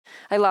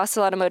I lost a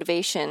lot of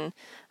motivation.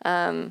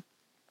 I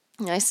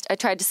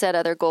tried to set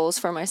other goals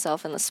for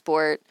myself in the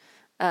sport,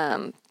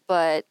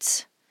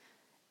 but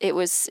it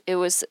was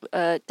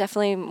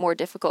definitely more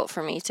difficult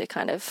for me to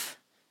kind of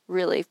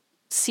really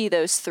see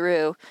those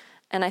through.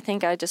 And I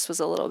think I just was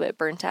a little bit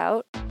burnt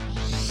out.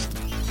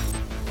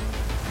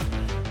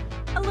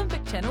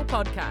 Olympic Channel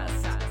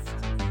Podcast.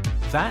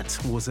 That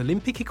was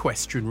Olympic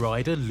equestrian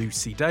rider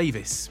Lucy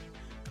Davis.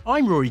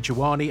 I'm Rory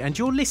Jawani and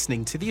you're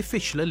listening to the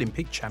official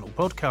Olympic Channel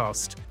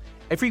podcast.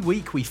 Every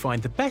week we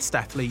find the best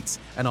athletes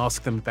and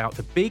ask them about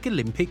the big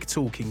Olympic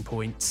talking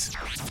points.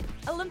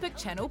 Olympic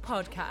Channel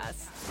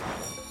Podcast.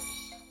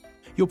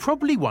 You're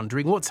probably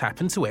wondering what's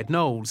happened to Ed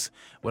Knowles.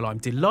 Well, I'm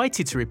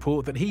delighted to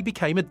report that he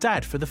became a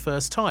dad for the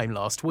first time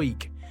last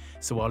week.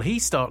 So while he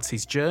starts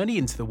his journey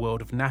into the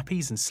world of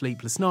nappies and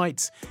sleepless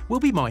nights, we'll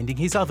be minding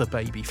his other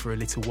baby for a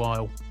little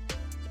while.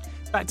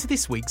 Back to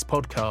this week's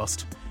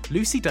podcast.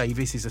 Lucy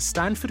Davis is a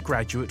Stanford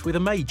graduate with a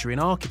major in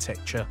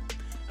architecture.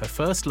 Her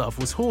first love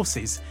was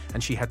horses,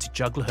 and she had to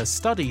juggle her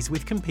studies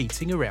with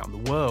competing around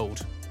the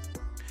world.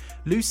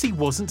 Lucy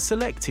wasn't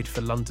selected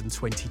for London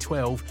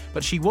 2012,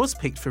 but she was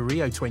picked for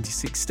Rio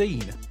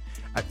 2016.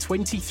 At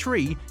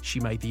 23,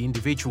 she made the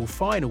individual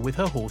final with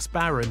her horse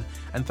Baron,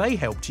 and they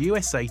helped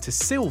USA to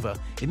silver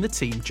in the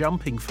team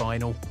jumping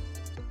final.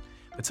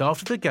 But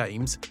after the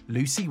Games,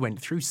 Lucy went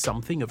through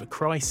something of a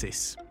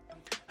crisis.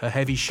 Her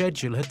heavy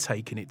schedule had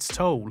taken its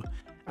toll,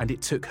 and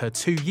it took her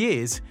 2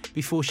 years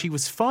before she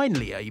was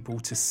finally able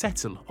to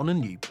settle on a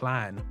new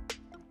plan.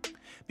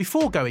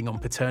 Before going on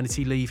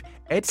paternity leave,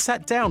 Ed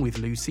sat down with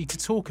Lucy to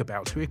talk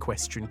about her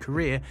equestrian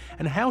career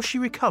and how she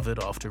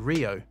recovered after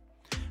Rio.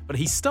 But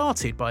he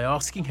started by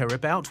asking her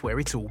about where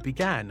it all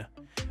began.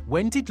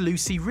 When did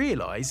Lucy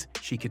realise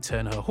she could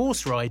turn her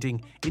horse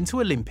riding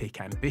into Olympic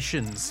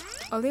ambitions?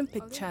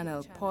 Olympic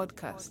Channel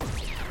Podcast.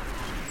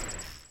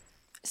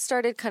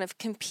 Started kind of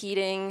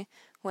competing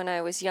when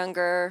I was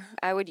younger.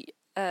 I would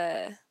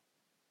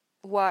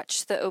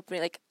watch the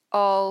opening, like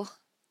all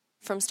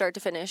from start to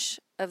finish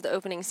of the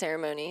opening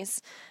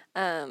ceremonies,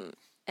 and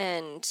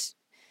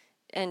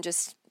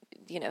just,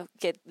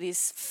 get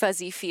these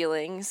fuzzy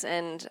feelings.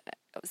 And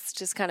I was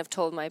just kind of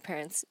told my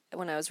parents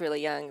when I was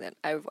really young that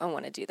I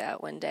want to do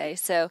that one day.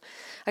 So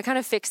I kind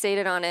of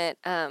fixated on it.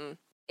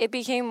 It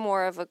became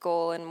more of a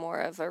goal and more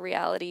of a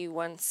reality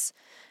once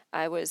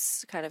I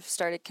was kind of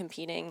started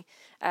competing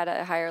at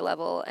a higher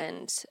level,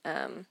 and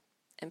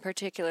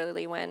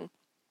particularly when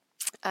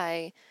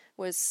I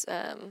was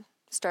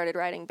started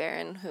riding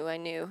Baron, who I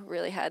knew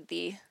really had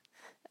the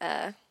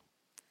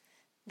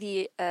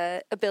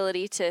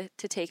ability to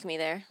take me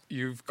there.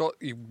 You've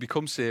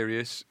become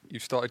serious.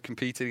 You've started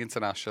competing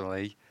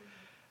internationally.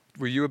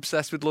 Were you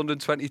obsessed with London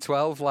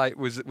 2012? Like,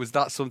 was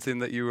that something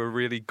that you were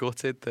really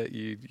gutted that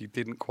you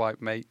didn't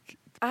quite make?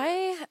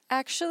 I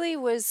actually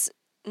was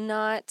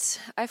not.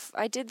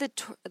 I did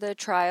the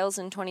trials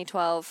in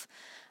 2012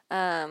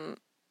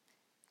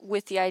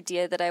 with the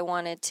idea that I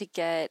wanted to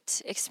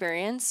get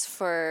experience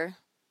for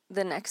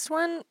the next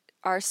one.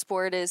 Our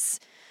sport is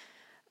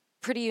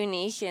pretty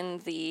unique in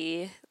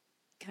the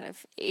kind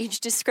of age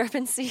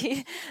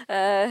discrepancy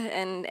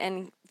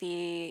and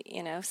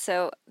the,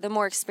 so the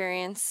more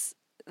experience,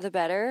 the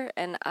better.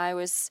 And I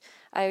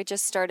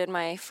just started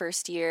my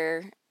first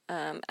year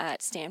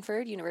at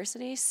Stanford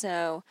University.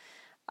 So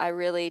I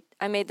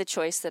made the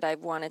choice that I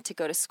wanted to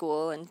go to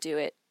school and do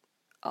it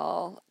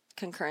all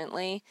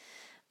concurrently.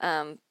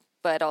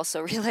 But also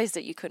realized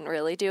that you couldn't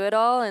really do it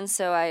all. And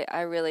so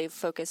I really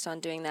focused on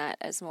doing that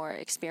as more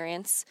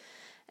experience.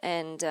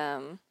 And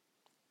I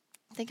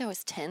think I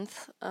was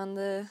 10th on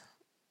the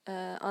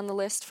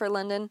list for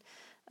London.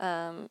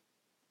 But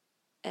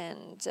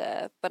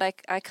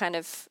I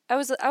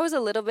was a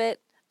little bit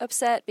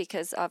upset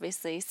because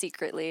obviously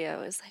secretly I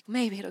was like,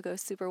 maybe it'll go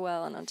super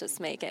well and I'll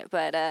just make it.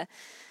 But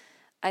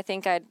I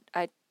think I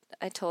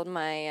told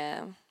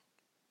my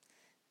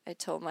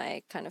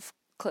kind of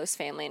close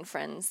family and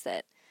friends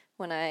that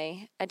when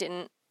I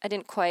didn't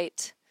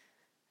quite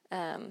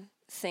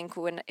think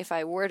if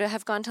I were to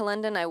have gone to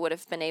London, I would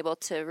have been able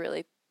to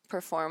really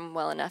perform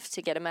well enough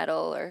to get a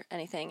medal or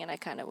anything. And I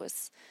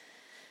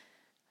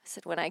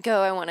said, when I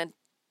go, I want to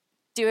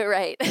do it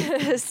right.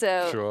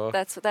 So sure.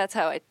 that's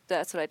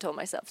what I told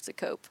myself to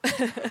cope.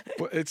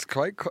 But it's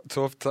quite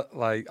tough to,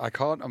 I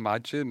can't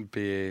imagine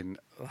being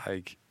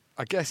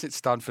I guess at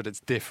Stanford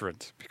it's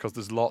different because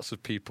there's lots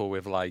of people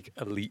with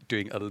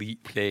doing elite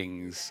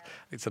things.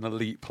 It's an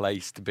elite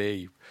place to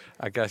be.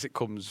 I guess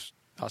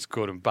that's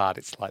good and bad.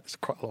 It's there's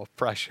quite a lot of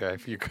pressure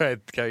if you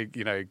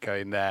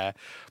going there.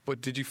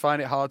 But did you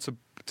find it hard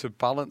to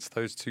balance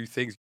those two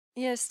things?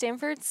 Yeah,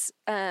 Stanford's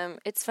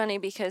it's funny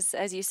because,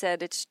 as you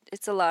said,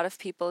 it's a lot of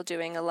people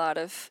doing a lot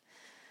of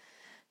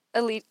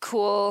elite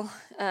cool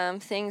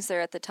things. They're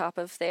at the top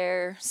of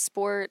their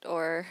sport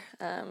or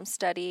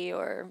study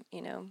or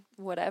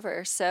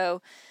whatever.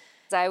 So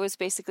I was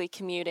basically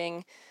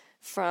commuting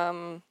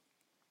from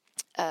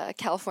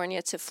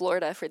California to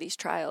Florida for these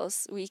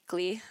trials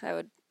weekly. I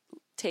would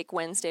take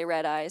Wednesday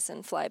red eyes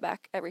and fly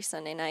back every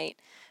Sunday night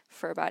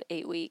for about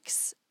 8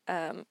 weeks.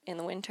 in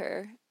the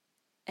winter,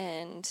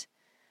 and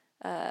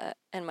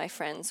my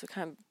friends would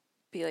kind of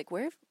be like,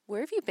 where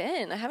have you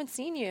been? I haven't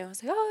seen you. I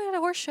was like, oh, at a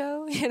horse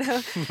show,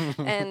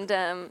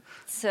 and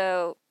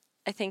so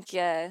I think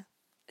it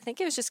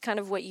was just kind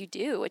of what you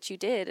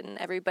did, and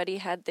everybody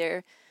had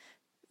their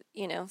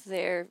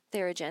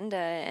agenda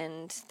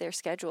and their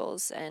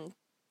schedules, and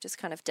just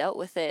kind of dealt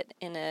with it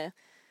in a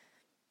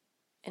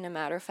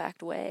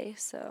matter-of-fact way.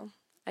 So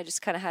I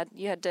just kind of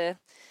had to,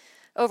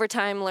 over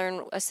time,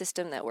 learn a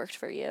system that worked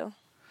for you.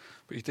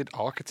 But you did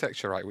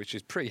architecture, right, which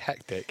is pretty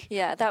hectic.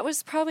 Yeah, that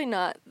was probably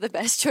not the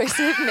best choice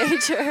of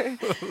major.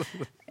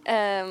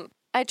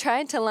 I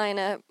tried to line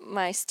up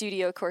my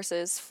studio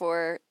courses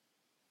for,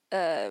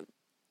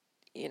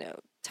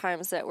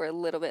 times that were a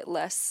little bit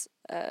less,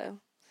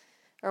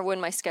 or when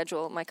my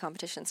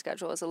competition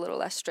schedule was a little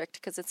less strict,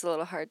 because it's a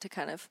little hard to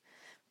kind of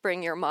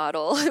bring your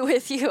model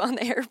with you on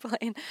the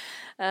airplane.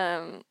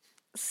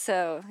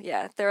 So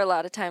yeah, there are a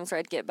lot of times where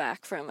I'd get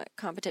back from a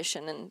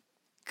competition and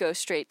go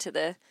straight to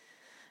the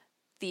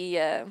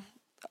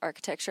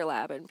architecture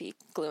lab and be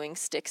gluing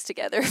sticks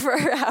together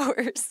for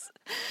hours.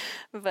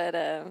 But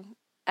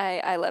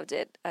I loved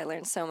it. I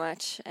learned so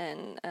much,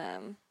 and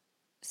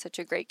such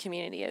a great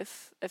community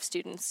of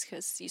students,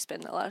 because you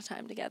spend a lot of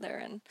time together,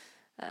 and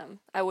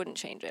I wouldn't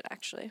change it,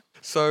 actually.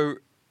 So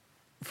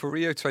for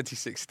Rio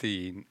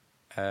 2016,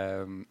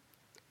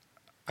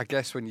 I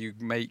guess when you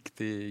make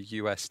the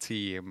US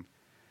team,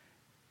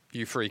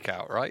 you freak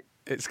out, right?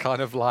 It's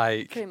kind of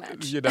like, pretty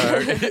much.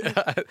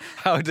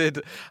 how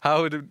did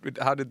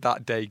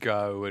that day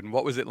go, and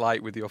what was it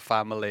like with your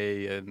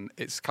family? And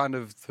it's kind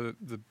of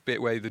the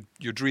bit where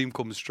your dream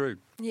comes true.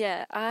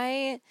 Yeah,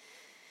 I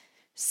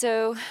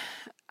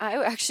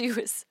actually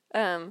was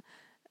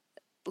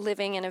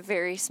living in a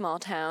very small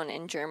town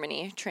in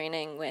Germany,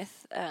 training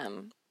with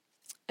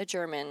a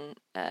German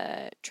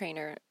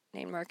trainer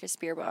named Marcus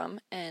Bierbaum,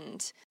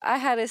 and I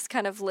had this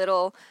kind of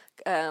little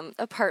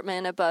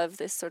apartment above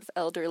this sort of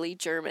elderly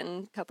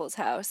German couple's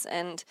house,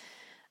 and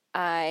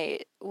I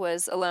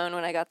was alone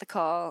when I got the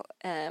call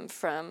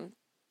from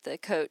the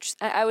coach.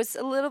 I was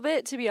a little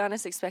bit, to be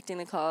honest, expecting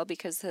the call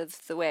because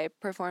of the way I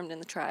performed in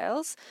the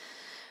trials,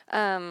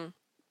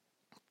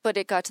 but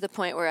it got to the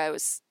point where I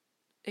was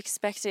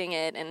expecting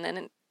it, and then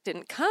it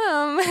didn't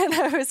come, and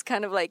I was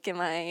kind of like, am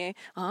I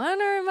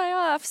on or am I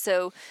off?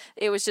 So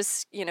it was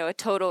just, a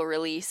total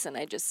release, and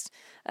I just,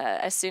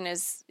 as soon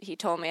as he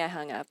told me, I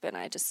hung up, and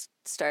I just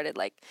started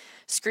like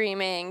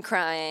screaming,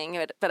 crying,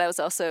 but I was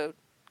also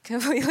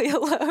completely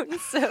alone,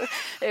 so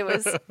it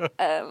was,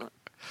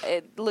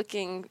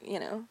 looking,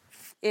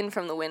 in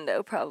from the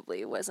window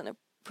probably wasn't a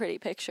pretty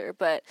picture,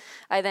 but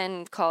I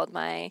then called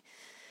my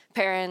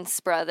parents,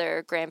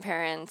 brother,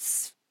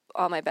 grandparents,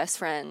 all my best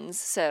friends,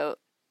 so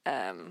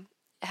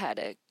had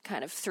a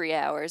kind of 3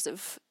 hours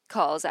of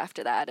calls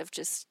after that of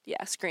just,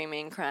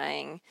 screaming,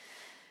 crying,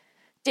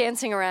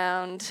 dancing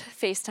around,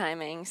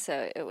 FaceTiming.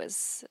 So it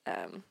was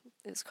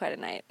quite a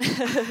night.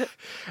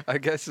 I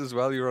guess as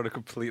well, you're on a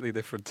completely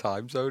different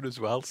time zone as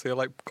well. So you're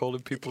like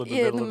calling people in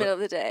the middle of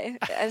the day.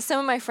 And some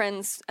of my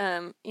friends,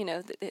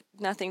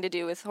 nothing to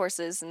do with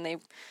horses, and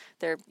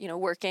they're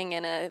working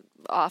in a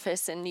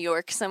office in New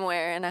York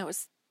somewhere, and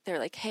they're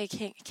like, hey,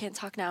 can't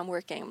talk now, I'm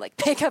working. I'm like,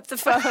 pick up the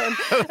phone.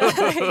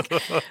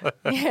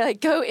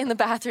 like, go in the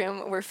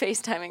bathroom. We're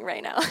FaceTiming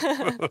right now.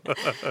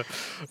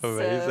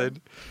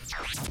 Amazing.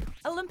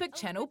 Olympic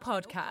Channel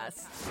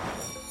Podcast.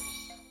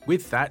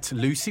 With that,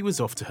 Lucy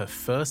was off to her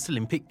first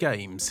Olympic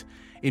Games.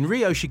 In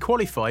Rio, she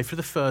qualified for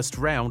the first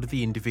round of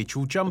the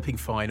individual jumping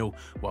final,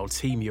 while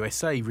Team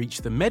USA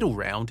reached the medal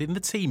round in the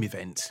team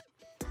event.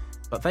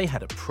 But they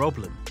had a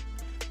problem.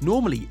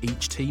 Normally,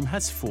 each team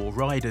has 4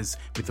 riders,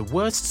 with the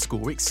worst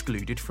score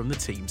excluded from the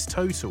team's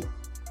total.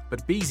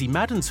 But Beezie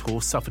Madden's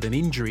horse suffered an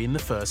injury in the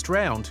first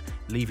round,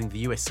 leaving the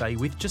USA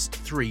with just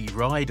 3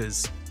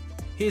 riders.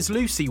 Here's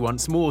Lucy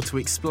once more to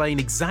explain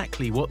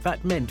exactly what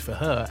that meant for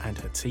her and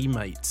her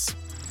teammates.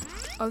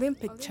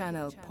 Olympic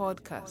Channel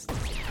Podcast.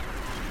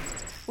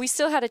 We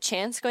still had a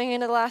chance going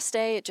into the last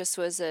day. It just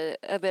was a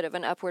bit of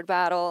an upward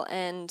battle,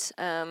 and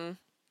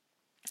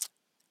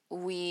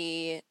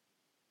we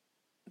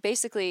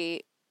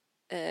basically...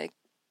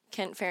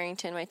 Kent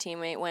Farrington, my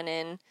teammate,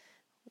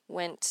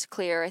 went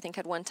clear. I think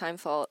had one time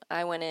fault.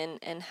 I went in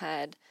and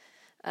had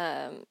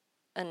a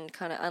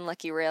kind of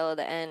unlucky rail at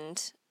the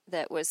end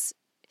that was,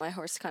 my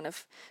horse kind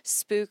of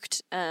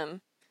spooked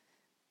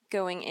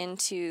going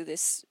into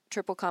this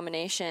triple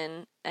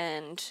combination,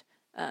 and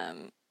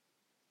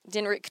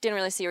didn't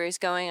really see where he was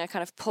going. I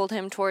kind of pulled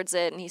him towards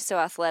it, and he's so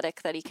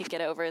athletic that he could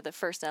get over the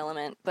first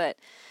element, but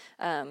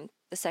the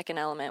second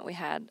element we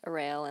had a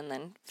rail, and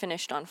then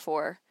finished on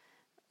 4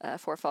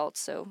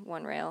 faults, so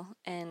 1 rail,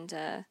 and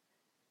there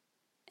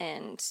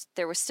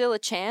was still a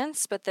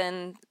chance, but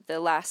then the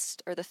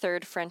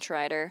third French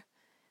rider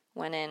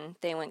went in,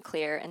 they went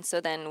clear, and so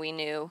then we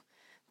knew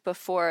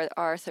before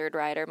our third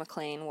rider,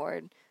 McLean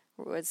Ward,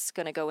 was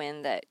going to go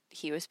in that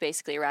he was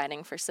basically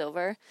riding for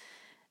silver,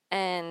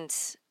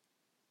 and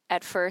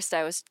at first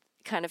I was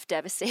kind of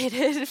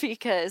devastated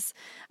because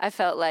I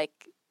felt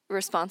like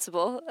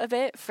responsible a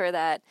bit for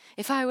that.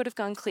 If I would have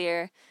gone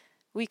clear,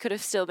 we could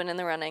have still been in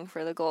the running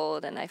for the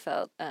gold, and I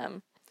felt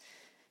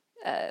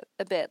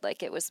a bit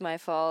like it was my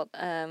fault,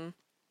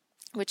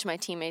 which my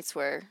teammates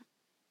were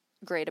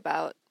great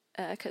about,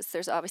 because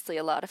there's obviously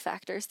a lot of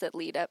factors that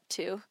lead up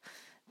to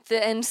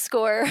the end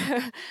score.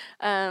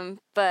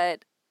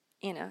 But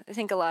I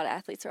think a lot of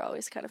athletes are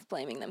always kind of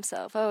blaming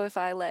themselves. Oh, if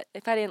I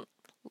didn't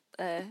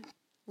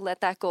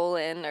let that goal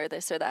in, or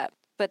this or that.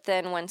 But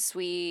then once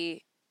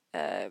we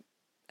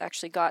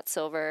actually got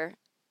silver,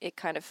 it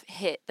kind of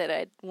hit that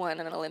I'd won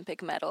an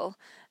Olympic medal,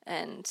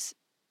 and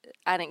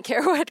I didn't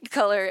care what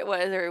color it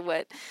was or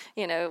what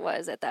it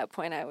was at that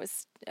point. It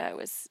was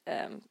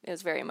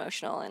very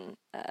emotional, and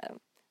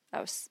I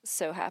was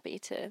so happy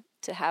to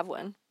have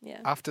one.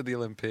 Yeah. After the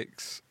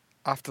Olympics,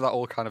 after that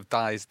all kind of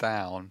dies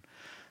down,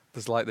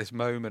 there's like this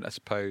moment, I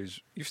suppose.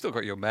 You've still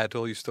got your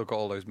medal, you've still got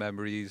all those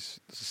memories,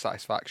 there's a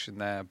satisfaction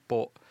there.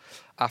 But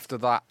after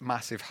that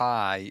massive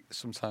high,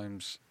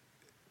 sometimes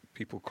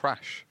people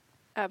crash.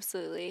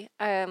 Absolutely.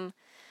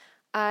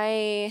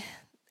 I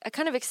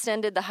kind of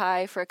extended the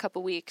high for a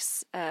couple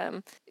weeks,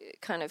 kind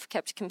of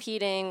kept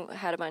competing,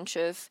 had a bunch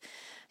of,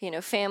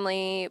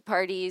 family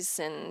parties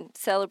and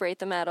celebrate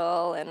the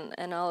medal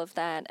and all of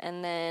that.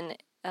 And then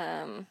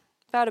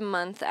about a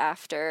month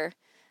after,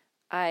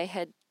 I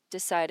had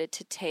decided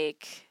to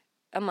take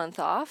a month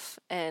off,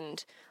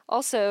 and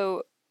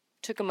also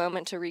took a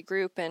moment to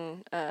regroup.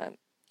 And,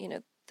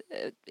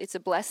 it's a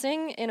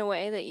blessing in a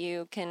way that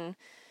you can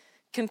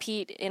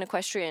compete in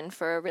equestrian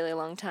for a really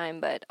long time,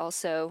 but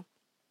also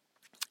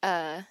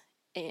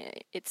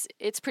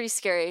it's pretty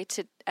scary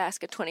to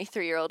ask a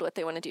 23-year-old what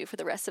they want to do for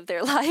the rest of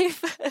their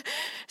life.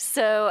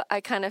 So I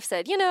kind of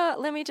said,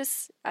 let me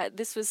just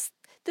this was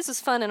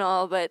fun and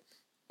all, but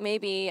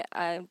maybe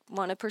I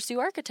want to pursue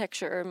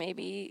architecture, or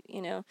maybe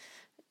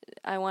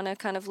I want to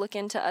kind of look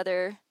into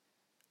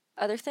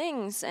other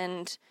things.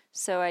 And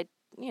so I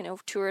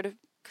toured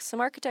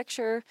some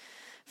architecture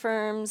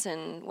firms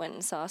and went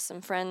and saw some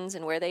friends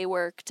and where they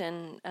worked,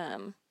 and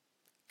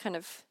kind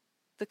of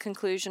the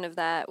conclusion of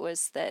that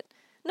was that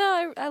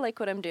no, I like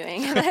what I'm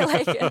doing, and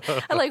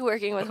I like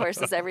working with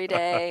horses every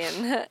day,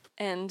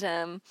 and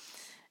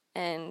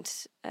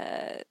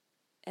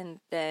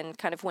then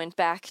kind of went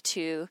back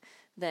to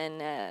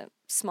then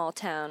small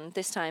town,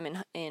 this time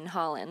in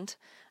Holland.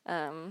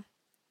 I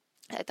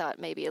thought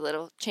maybe a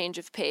little change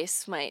of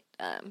pace might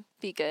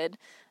be good.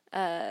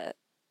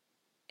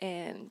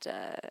 And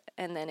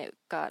then it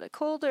got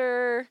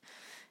colder,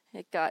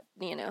 it got,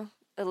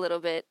 a little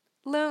bit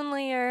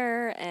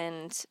lonelier,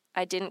 and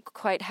I didn't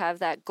quite have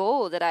that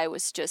goal that I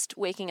was just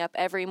waking up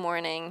every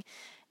morning,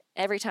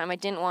 every time I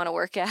didn't want to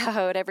work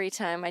out, every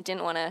time I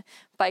didn't want to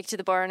bike to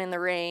the barn in the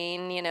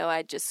rain.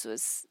 I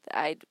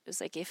was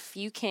like, if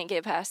you can't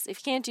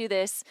do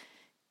this,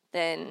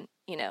 then,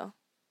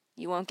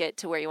 you won't get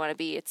to where you want to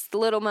be. It's the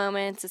little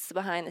moments, it's the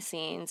behind the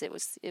scenes. It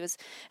was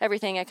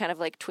everything I kind of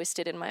like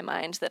twisted in my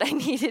mind that I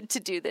needed to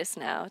do this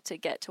now to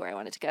get to where I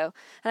wanted to go.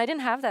 And I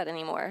didn't have that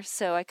anymore.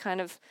 So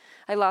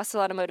I lost a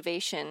lot of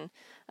motivation.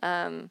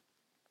 I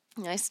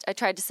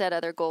tried to set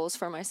other goals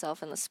for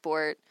myself in the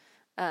sport.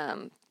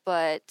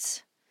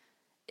 But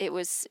it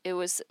was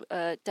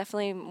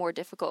definitely more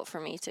difficult for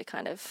me to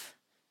kind of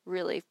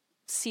really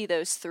see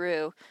those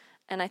through.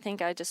 And I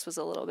think I just was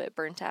a little bit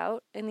burnt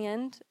out in the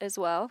end as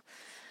well.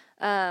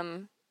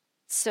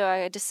 So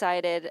I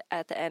decided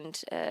at the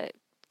end,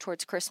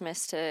 towards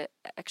Christmas, to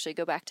actually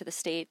go back to the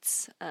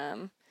States,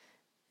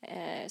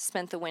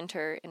 spent the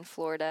winter in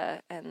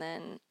Florida, and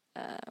then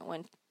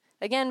went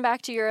again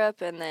back to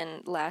Europe, and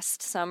then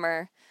last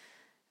summer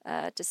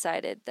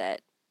decided that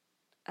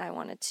I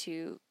wanted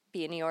to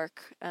be in New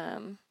York.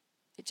 I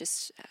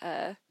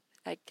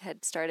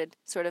had started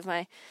sort of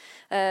my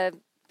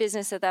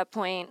business at that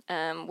point,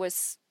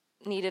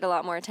 needed a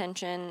lot more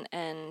attention,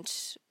 and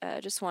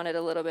just wanted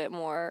a little bit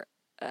more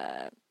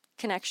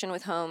connection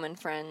with home and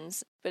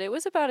friends. But it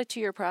was about a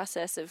 2-year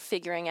process of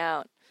figuring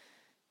out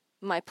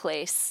my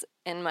place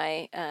and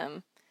my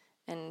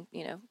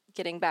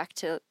getting back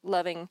to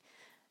loving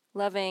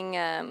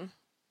the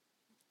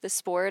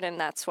sport, and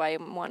that's why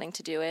I'm wanting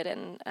to do it,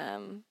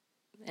 and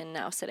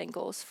now setting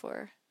goals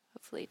for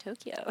hopefully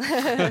Tokyo.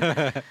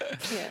 Yeah.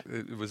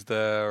 Was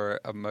there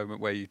a moment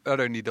where I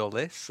don't need all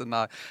this, and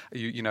I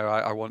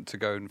want to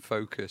go and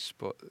focus,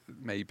 but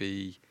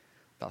maybe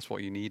that's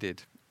what you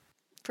needed?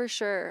 For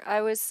sure.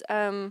 I was,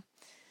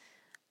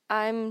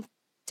 I'm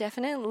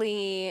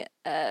definitely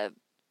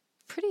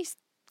pretty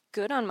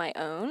good on my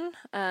own,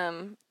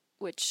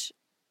 which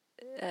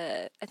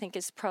I think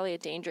is probably a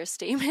dangerous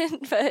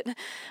statement, but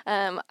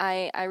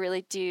I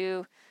really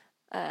do.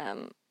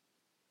 I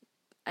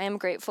am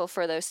grateful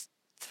for those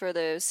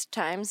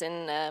times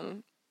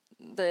in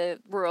the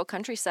rural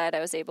countryside.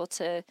 I was able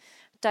to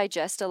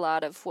digest a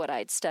lot of what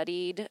I'd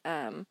studied,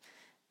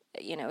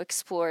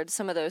 explored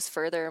some of those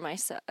further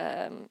myself,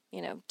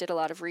 did a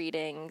lot of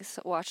reading,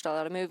 watched a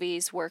lot of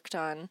movies, worked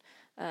on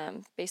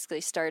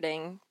basically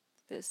starting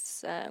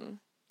this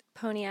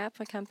Pony App,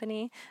 a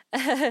company,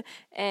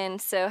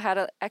 and so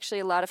had actually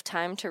a lot of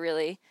time to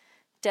really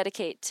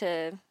dedicate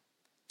to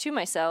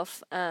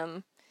myself.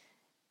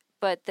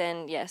 But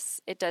then, yes,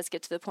 it does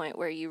get to the point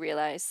where you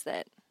realize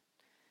that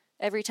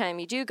every time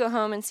you do go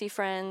home and see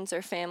friends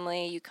or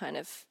family,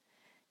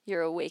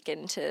 you're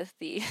awakened to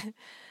the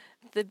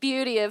the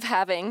beauty of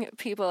having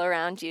people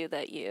around you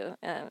that you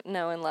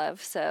know and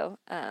love. So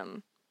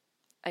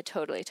I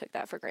totally took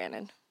that for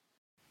granted.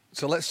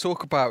 So let's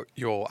talk about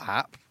your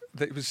app.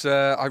 It was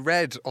I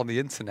read on the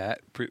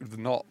internet,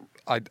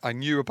 I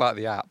knew about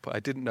the app, but I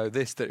didn't know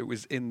that it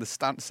was in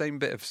the same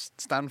bit of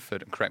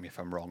Stanford. And correct me if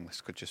I'm wrong.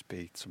 This could just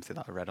be something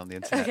that I read on the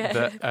internet.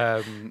 Okay.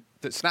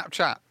 That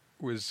Snapchat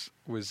was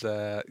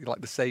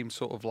like the same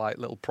sort of like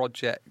little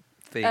project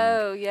thing.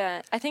 Oh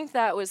yeah, I think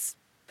that was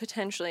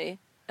potentially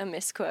a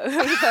misquote.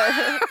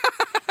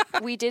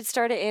 But we did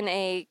start it in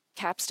a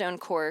capstone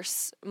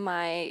course.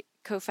 My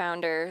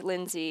co-founder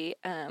Lindsay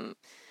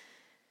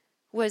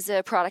was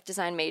a product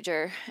design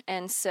major,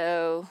 and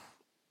so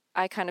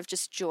I kind of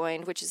just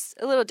joined, which is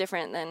a little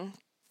different than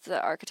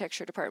the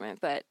architecture department,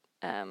 but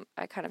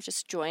I kind of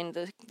just joined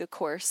the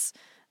course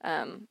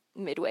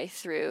midway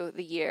through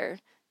the year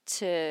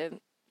to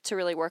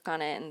really work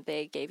on it, and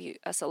they gave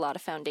us a lot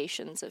of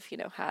foundations of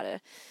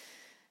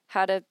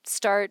how to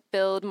start,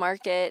 build,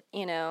 market,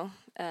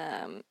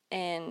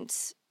 and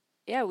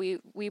yeah,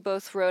 we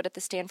both rode at the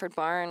Stanford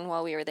Barn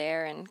while we were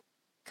there, and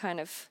kind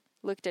of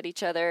looked at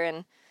each other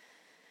and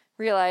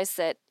realized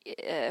that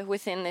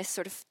within this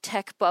sort of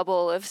tech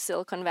bubble of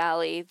Silicon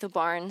Valley, the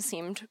barn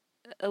seemed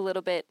a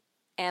little bit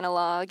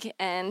analog,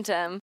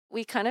 and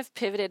we kind of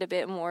pivoted a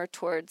bit more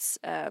towards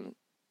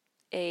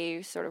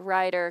a sort of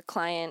rider,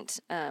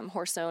 client,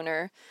 horse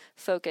owner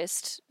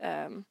focused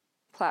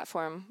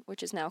platform,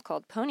 which is now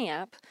called Pony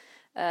App,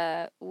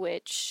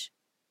 which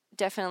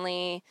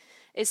definitely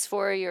is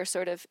for your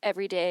sort of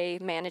everyday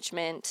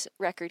management,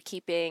 record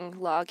keeping,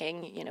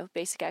 logging,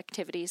 basic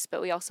activities.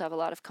 But we also have a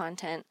lot of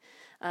content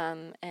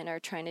and are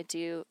trying to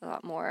do a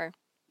lot more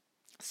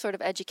sort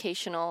of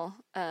educational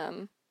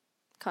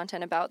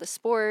content about the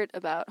sport,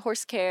 about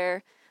horse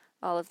care,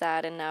 all of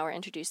that. And now we're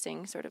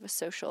introducing sort of a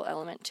social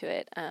element to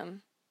it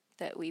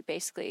that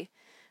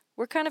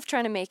we're kind of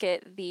trying to make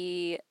it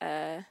the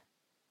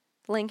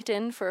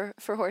LinkedIn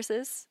for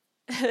horses.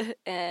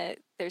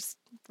 There's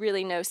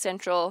really no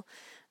central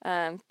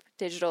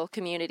digital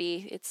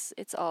community.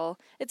 It's all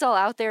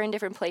out there in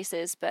different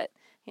places, but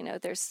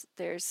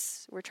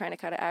we're trying to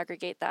kind of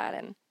aggregate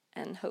that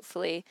and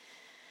hopefully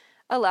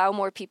allow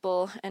more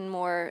people and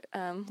more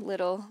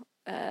little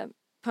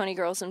pony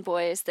girls and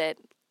boys that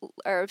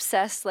are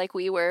obsessed like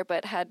we were,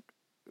 but had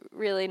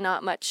really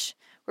not much,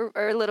 or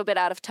a little bit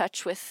out of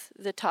touch with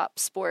the top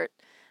sport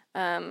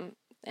and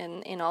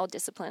in all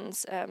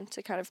disciplines,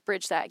 to kind of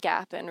bridge that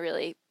gap and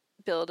really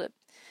build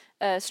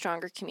a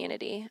stronger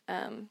community.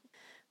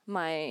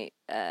 My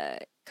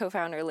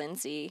co-founder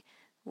Lindsay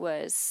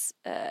was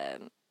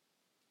kind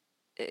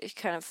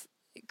of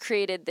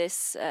created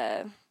this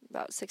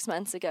about 6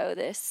 months ago,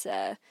 this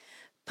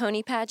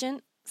pony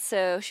pageant.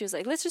 So she was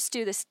like, let's just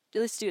do this,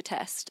 let's do a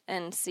test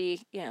and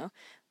see,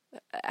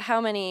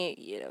 how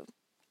many,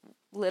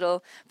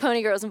 little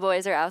pony girls and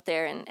boys are out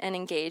there and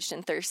engaged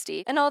and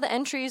thirsty. And all the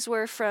entries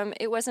were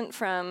it wasn't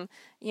from,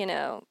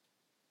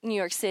 New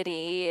York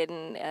City,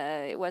 and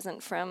it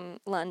wasn't from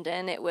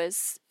London. It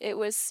was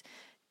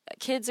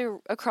kids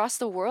across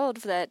the world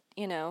that,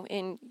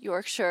 in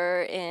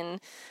Yorkshire, in,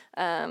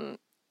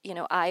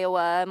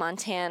 Iowa,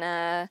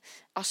 Montana,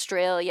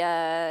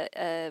 Australia,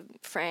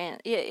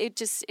 France.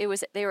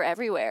 They were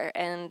everywhere,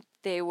 and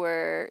they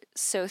were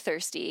so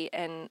thirsty.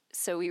 And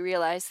so we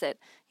realized that,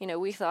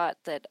 we thought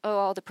that,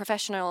 all the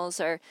professionals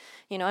are,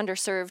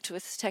 underserved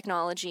with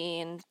technology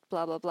and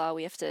blah, blah, blah.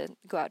 We have to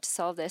go out to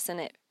solve this. And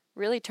it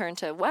really turned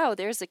to, wow,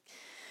 there's a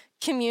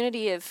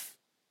community of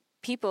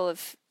people,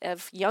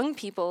 of young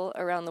people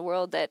around the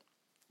world that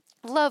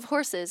love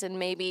horses and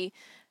maybe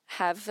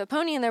have a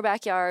pony in their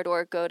backyard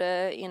or go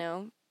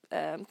to,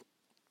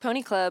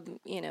 pony club,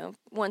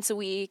 once a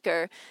week,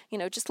 or,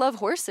 just love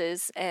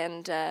horses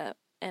and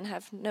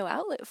have no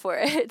outlet for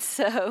it.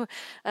 So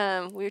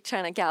we were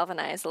trying to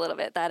galvanize a little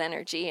bit that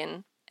energy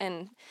and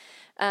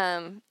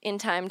in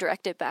time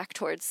direct it back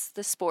towards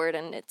the sport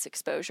and its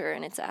exposure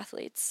and its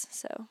athletes.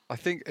 So I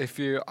think if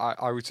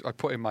I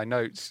put in my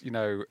notes,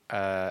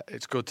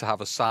 it's good to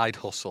have a side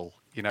hustle,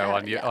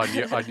 on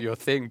your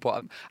thing.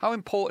 But how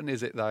important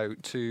is it though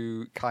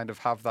to kind of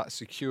have that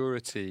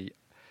security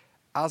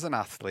as an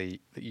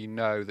athlete that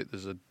that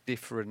there's a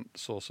different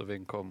source of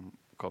income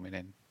coming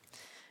in?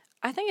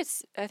 I think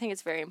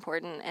it's very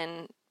important,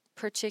 and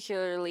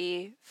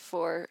particularly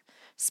for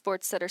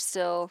sports that are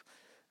still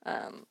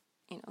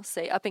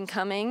say up and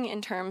coming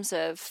in terms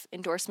of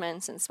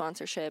endorsements and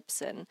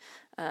sponsorships. And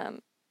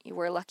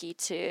we're lucky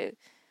to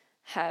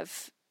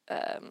have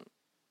a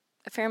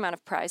fair amount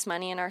of prize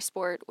money in our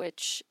sport,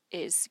 which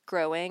is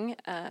growing,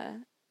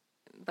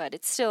 but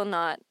it's still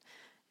not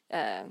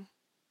at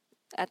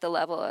the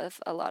level of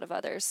a lot of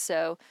others.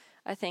 So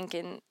I think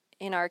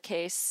in our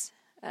case,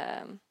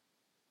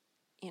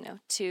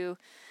 to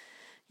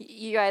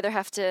you either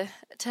have to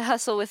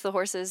hustle with the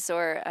horses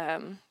or,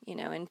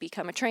 and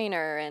become a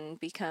trainer and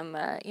become,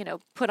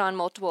 put on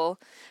multiple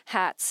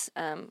hats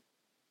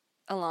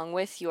along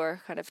with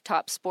your kind of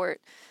top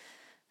sport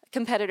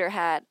competitor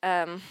hat.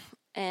 And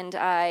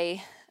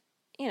I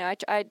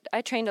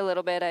trained a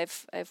little bit.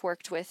 I've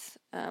worked with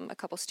a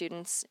couple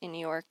students in New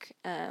York,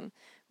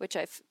 which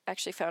I've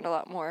actually found a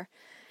lot more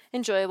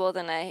enjoyable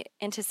than I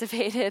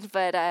anticipated.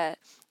 But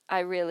I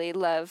really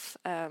love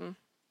kind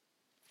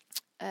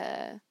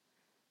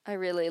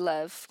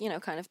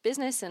of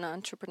business and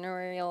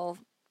entrepreneurial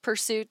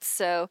pursuits.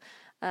 So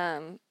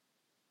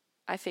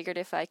I figured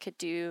if I could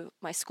do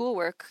my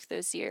schoolwork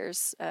those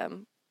years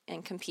and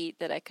compete,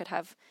 that I could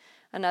have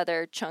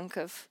another chunk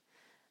of,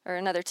 or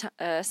another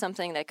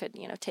something that could,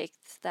 take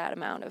that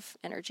amount of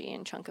energy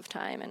and chunk of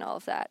time and all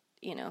of that,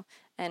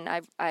 And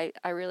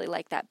I really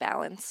like that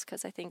balance,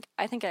 because I think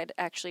it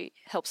actually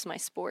helps my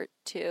sport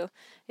too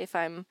if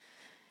I'm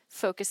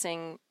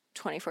focusing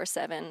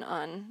 24/7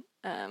 on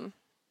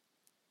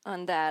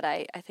that.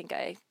 I think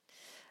I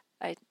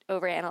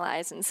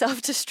overanalyze and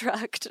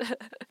self-destruct.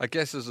 I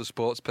guess as a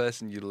sports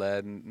person, you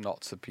learn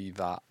not to be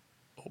that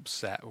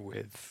upset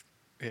with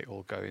it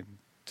all going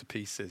to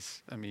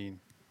pieces. I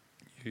mean,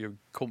 you're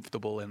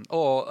comfortable in,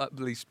 or at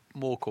least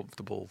more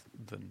comfortable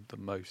than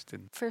most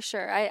in. For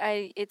sure.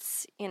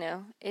 It's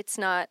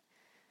not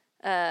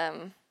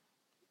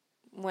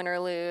win or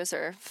lose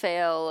or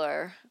fail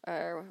or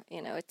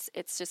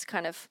it's just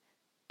kind of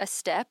a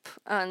step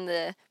on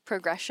the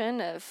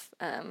progression of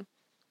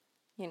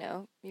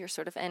your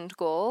sort of end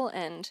goal,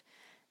 and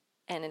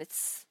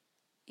it's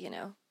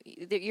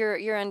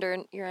you're under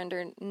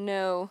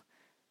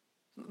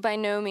by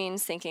no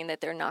means thinking that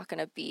they're not going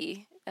to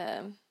be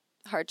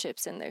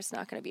hardships and there's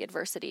not going to be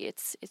adversity.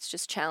 It's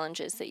just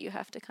challenges that you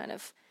have to kind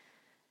of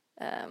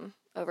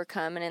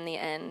overcome, and in the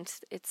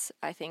end, it's,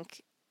 I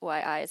think, why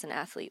I as an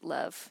athlete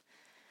love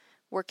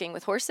working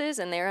with horses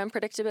and their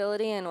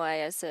unpredictability, and why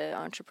as an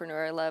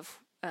entrepreneur I love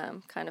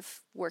kind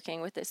of working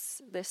with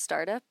this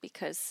startup,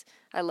 because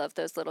I love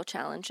those little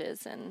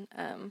challenges, and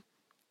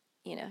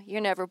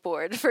you're never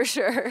bored, for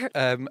sure.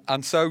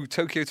 And so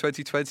Tokyo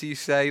 2020, you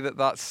say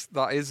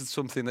that is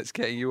something that's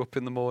getting you up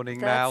in the morning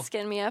now? That's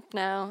getting me up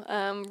now.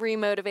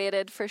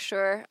 Remotivated, for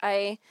sure.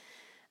 I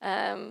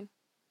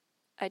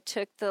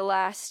took the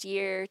last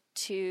year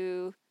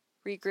to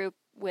regroup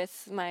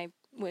with my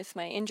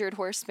injured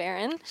horse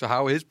Baron. So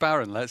how is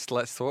Baron? Let's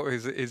talk.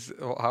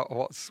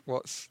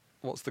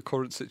 What's the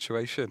current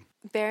situation?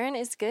 Baron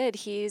is good.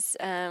 He's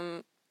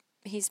been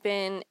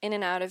in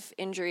and out of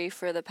injury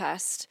for the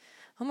past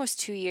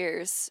almost 2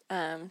 years.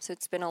 So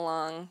it's been a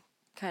long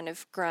kind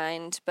of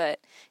grind,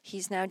 but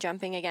he's now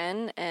jumping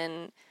again,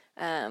 and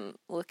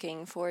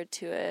looking forward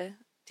to a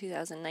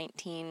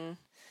 2019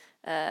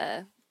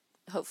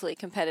 hopefully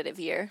competitive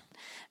year.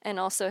 And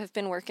also have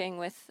been working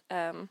with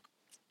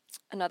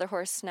another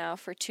horse now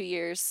for 2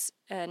 years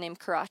named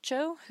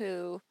Caracho,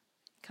 who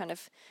kind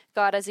of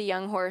got as a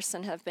young horse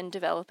and have been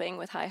developing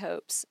with high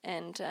hopes.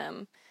 And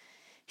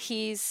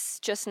he's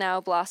just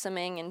now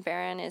blossoming, and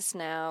Baron is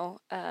now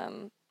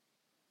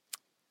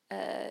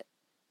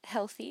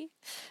healthy.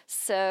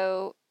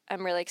 So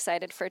I'm really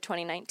excited for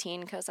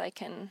 2019, because I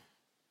can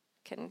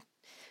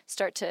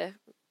start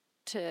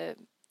to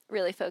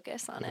really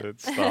focus on it.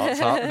 It starts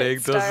happening,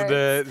 doesn't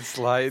it? It's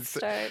like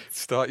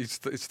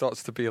it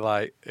starts to be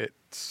like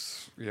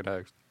it's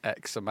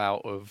X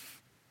amount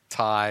of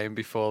time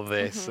before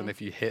this, and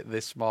if you hit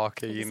this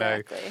marker,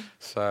 exactly.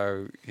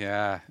 So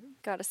yeah,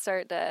 got to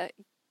start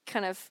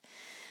kind of.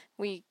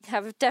 We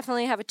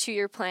definitely have a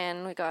 2-year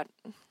plan. We got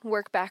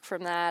work back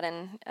from that,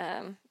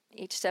 and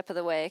each step of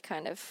the way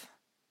kind of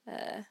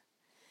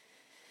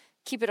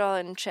keep it all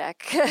in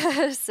check.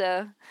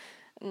 So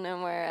no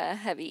more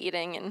heavy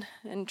eating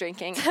and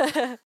drinking.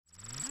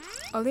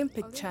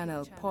 Olympic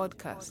Channel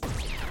Podcast.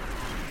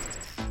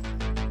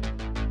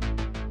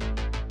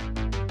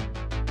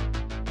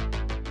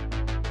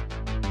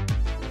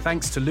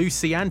 Thanks to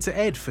Lucy and to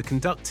Ed for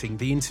conducting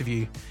the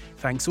interview.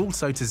 Thanks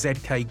also to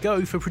ZK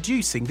Go for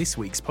producing this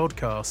week's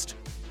podcast.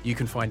 You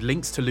can find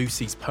links to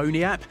Lucy's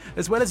Pony app,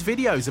 as well as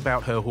videos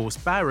about her horse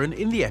Baron,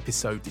 in the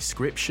episode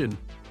description.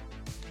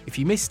 If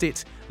you missed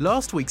it,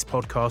 last week's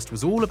podcast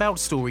was all about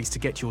stories to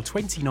get your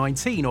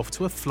 2019 off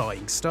to a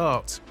flying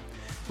start.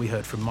 We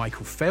heard from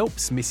Michael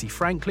Phelps, Missy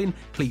Franklin,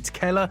 Cleet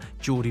Keller,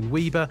 Jordan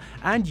Weber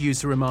and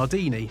Yusra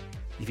Mardini.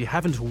 If you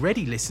haven't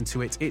already listened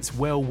to it, it's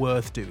well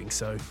worth doing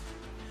so.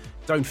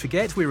 Don't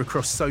forget, we're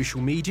across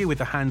social media with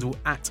the handle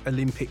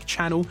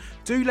 @OlympicChannel.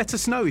 Do let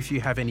us know if you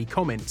have any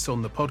comments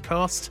on the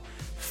podcast.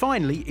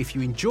 Finally, if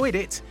you enjoyed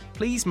it,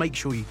 please make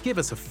sure you give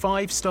us a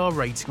 5-star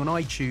rating on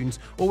iTunes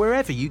or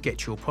wherever you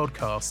get your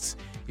podcasts.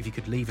 If you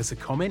could leave us a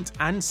comment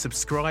and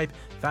subscribe,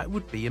 that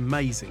would be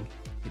amazing.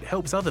 It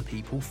helps other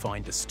people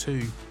find us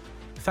too.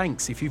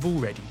 Thanks if you've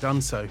already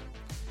done so.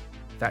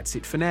 That's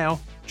it for now.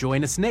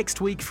 Join us next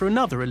week for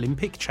another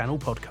Olympic Channel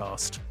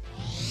podcast.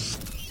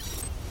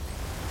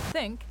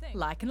 Think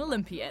like an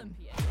Olympian.